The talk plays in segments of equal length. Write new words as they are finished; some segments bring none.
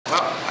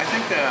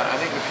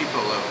think the people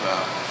of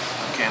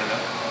Canada,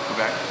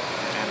 Quebec,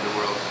 and the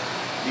world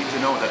need to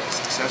know that the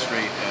success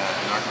rate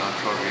in Narconon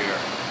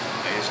Trois-Rivières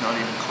is not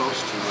even close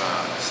to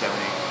 70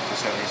 to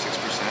 76%,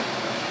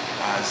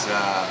 as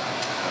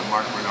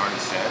Mark Bernard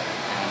has said,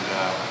 and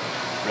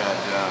Brad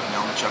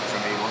Melnichuk from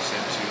Able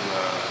said to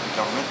the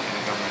government in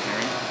a government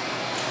hearing.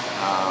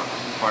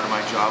 Part of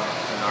my job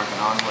in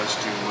Narconon was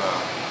to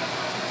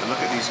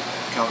look at these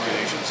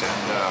calculations,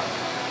 and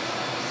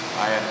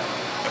I had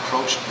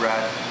approached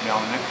Brad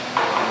Melnichuk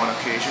on one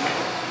occasion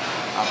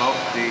about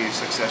the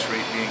success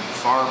rate being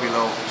far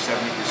below 70%,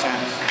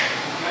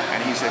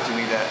 and he said to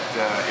me that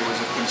it was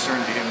a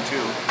concern to him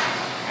too,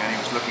 and he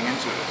was looking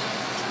into it.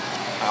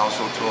 I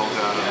also told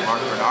Mark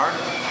Bernard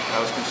I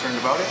was concerned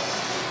about it,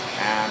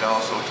 and I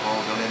also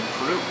told Lynn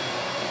Peru.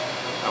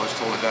 I was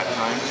told at that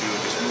time to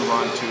just move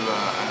on to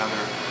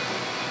another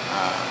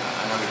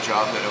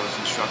job that I was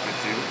instructed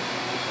to.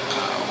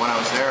 When I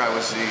was there, I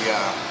was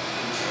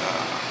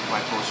my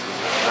post was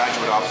a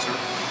graduate officer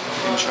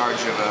in charge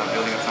of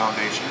building a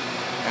foundation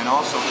and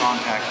also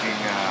contacting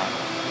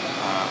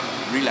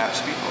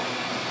relapsed people.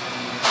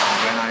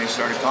 When I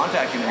started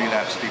contacting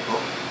relapsed people,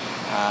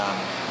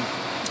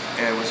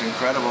 it was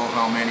incredible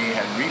how many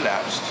had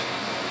relapsed,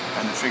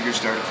 and the figures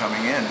started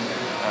coming in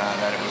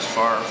that it was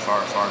far,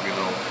 far, far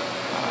below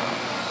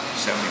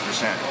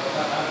 70%.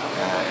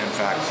 In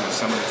fact,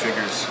 some of the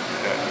figures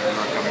that we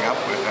were coming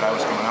up with, that I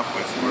was coming up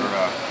with,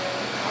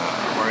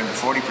 were in the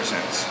 40%.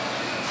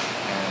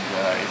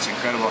 And it's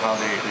incredible how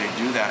they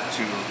do that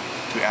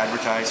to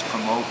advertise,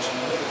 promote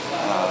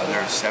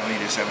their 70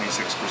 to 76%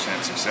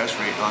 success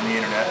rate on the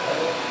internet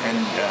and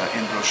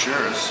in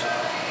brochures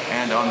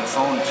and on the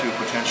phone to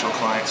potential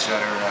clients that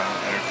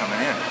are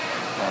coming in.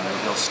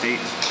 They'll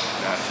state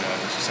that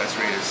the success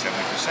rate is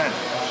 70%.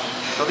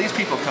 So these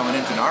people coming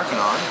into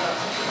Narconon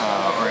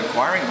or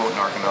inquiring about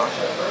Narconon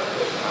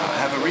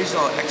have a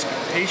reasonable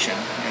expectation,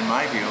 in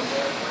my view,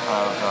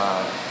 of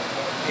a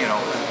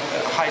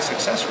high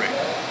success rate.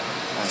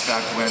 In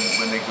fact,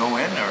 when they go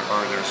in,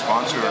 or their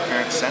sponsor or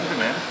parents send them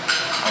in,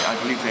 I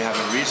believe they have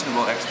a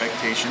reasonable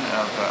expectation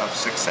of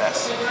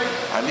success,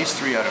 at least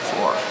 3 out of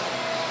 4,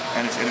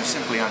 and it's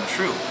simply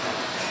untrue.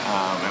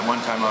 At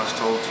one time I was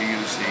told to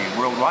use the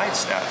worldwide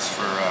stats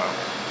for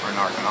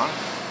Narconon,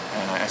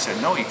 and I said,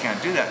 no, you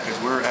can't do that, because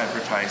we're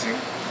advertising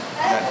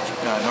that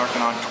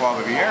Narconon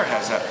Trois-Rivières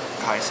has a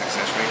high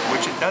success rate,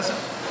 which it doesn't.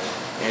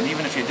 And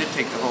even if you did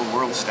take the whole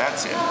world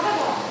stats in,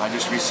 I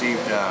just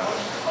received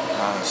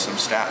some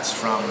stats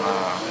from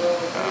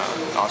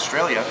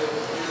Australia,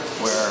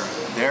 where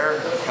their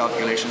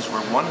calculations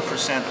were 1%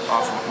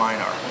 off what mine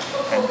are,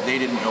 and they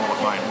didn't know what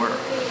mine were.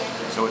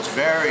 So it's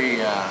very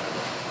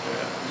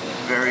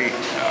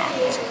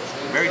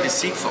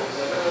deceitful.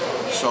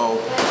 So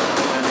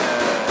when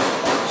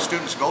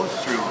students go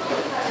through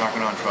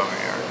Narconon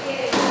Trois-Rivières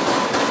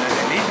and then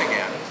they leave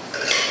again,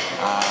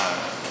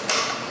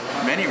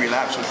 many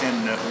relapse within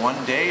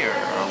 1 day or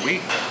a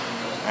week,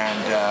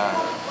 and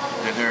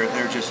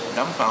they're just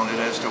dumbfounded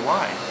as to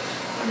why.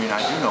 I mean,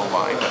 I do know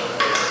why, but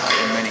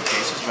in many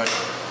cases, but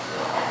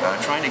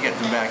trying to get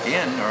them back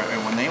in, or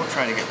when they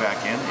try to get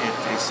back in,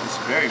 it's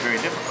very, very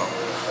difficult.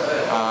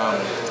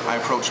 I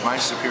approached my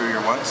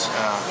superior once,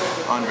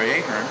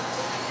 Andre Ahern,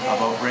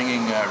 about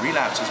bringing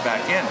relapses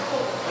back in,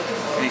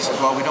 and he said,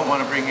 well, we don't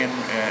want to bring in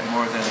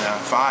more than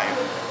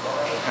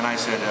 5. And I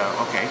said,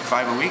 okay,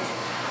 5 a week?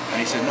 And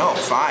he said, no,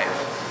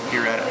 5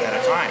 here at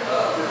a time.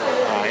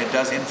 It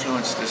does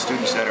influence the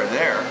students that are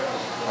there,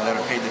 that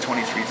have paid the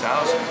 $23,000,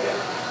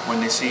 when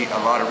they see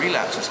a lot of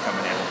relapses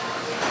coming in,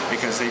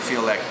 because they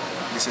feel like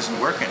this isn't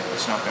working,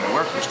 it's not going to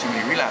work, there's too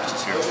many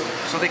relapses here.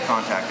 So they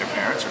contact their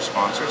parents or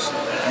sponsors,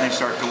 and they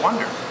start to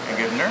wonder and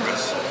get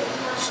nervous.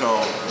 So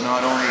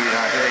not only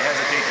do they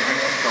hesitate to bring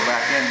people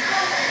back in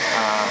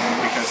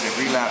because they've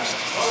relapsed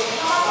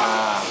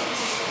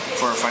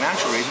for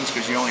financial reasons,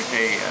 because you only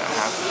pay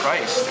half the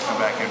price to come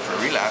back in for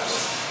a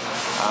relapse,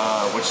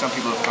 which some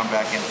people have come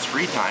back in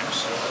 3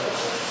 times.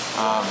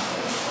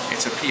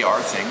 It's a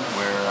PR thing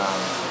where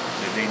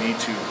they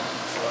need to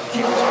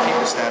keep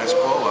the status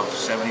quo of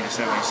 70 to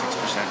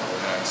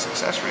 76%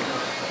 success rate.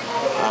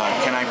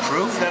 Can I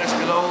prove that it's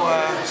below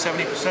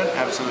 70%?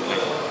 Absolutely.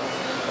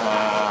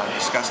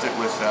 Discussed it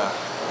with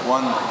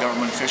one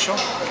government official,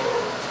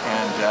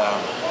 and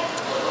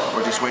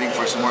we're just waiting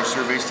for some more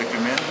surveys to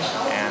come in,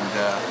 and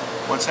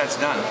once that's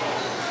done,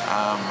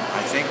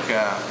 I think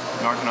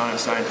Narconon and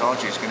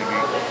Scientology is going to be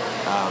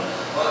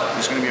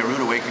there's going to be a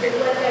rude awakening,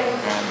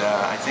 and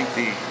I think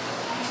the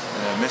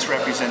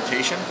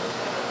misrepresentation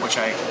which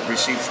I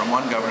received from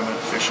one government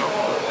official,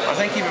 I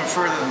think even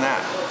further than that,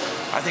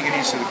 I think it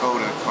needs to go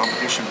to the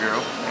Competition Bureau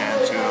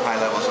and to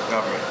high levels of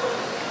government.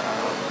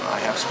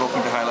 I have spoken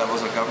to high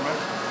levels of government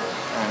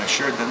and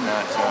assured them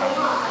that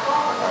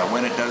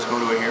when it does go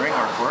to a hearing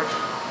or court,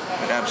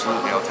 that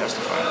absolutely I'll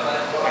testify.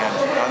 And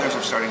others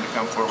are starting to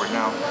come forward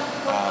now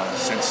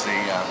since the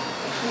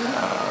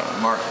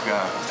Mark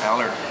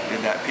Allard did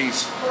that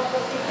piece,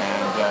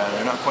 and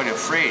they're not quite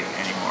afraid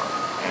anymore,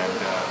 and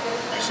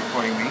they're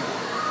supporting me,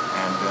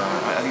 and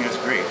I think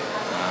that's great.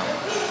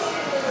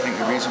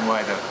 reason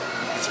why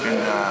it's been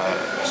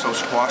so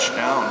squashed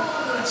down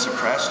and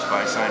suppressed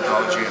by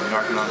Scientology and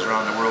Narconons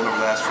around the world over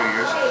the last few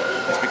years.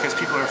 It's because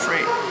people are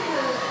afraid.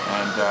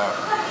 And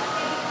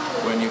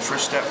when you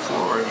first step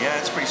forward, yeah,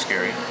 it's pretty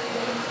scary.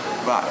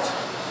 But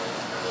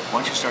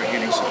once you start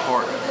getting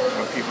support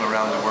from people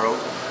around the world,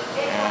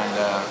 and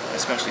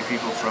especially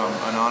people from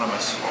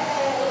Anonymous,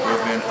 who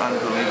have been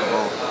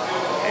unbelievable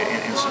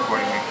in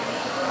supporting me.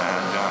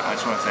 And I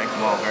just want to thank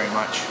them all very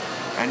much.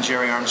 And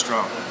Jerry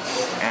Armstrong,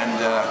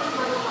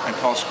 and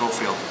Paul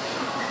Schofield.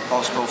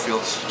 Paul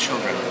Schofield's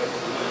children.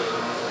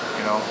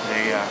 You know,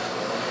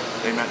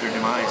 they met their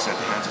demise at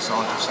the hands of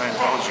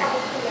Scientology.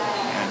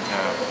 And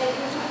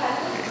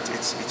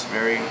it's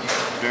very,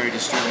 very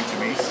disturbing to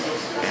me.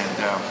 And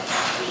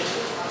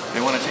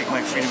they want to take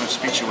my freedom of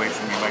speech away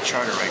from me, my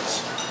charter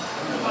rights.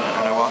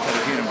 And I walked out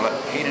of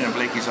Heenan and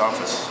Blakey's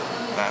office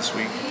last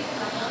week.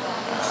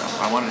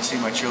 I wanted to see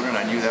my children.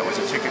 I knew that was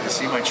a ticket to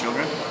see my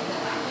children.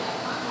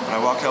 But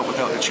I walked out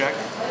without the check.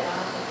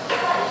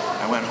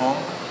 I went home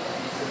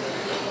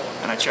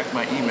and I checked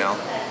my email.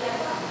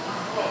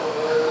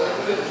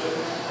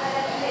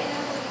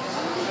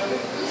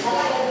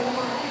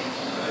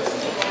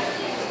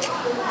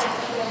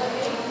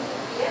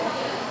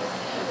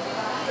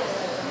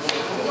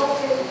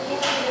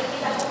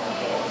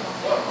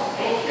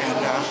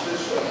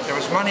 There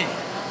was money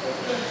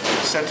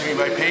sent to me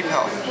by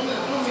PayPal,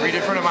 3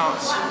 different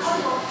amounts.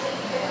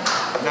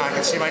 Now I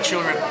can see my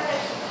children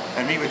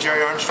and meet with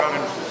Jerry Armstrong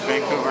in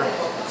Vancouver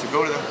to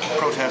go to the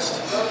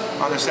protest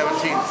on the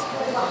 17th.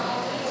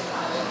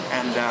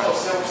 And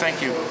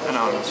thank you,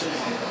 Anonymous.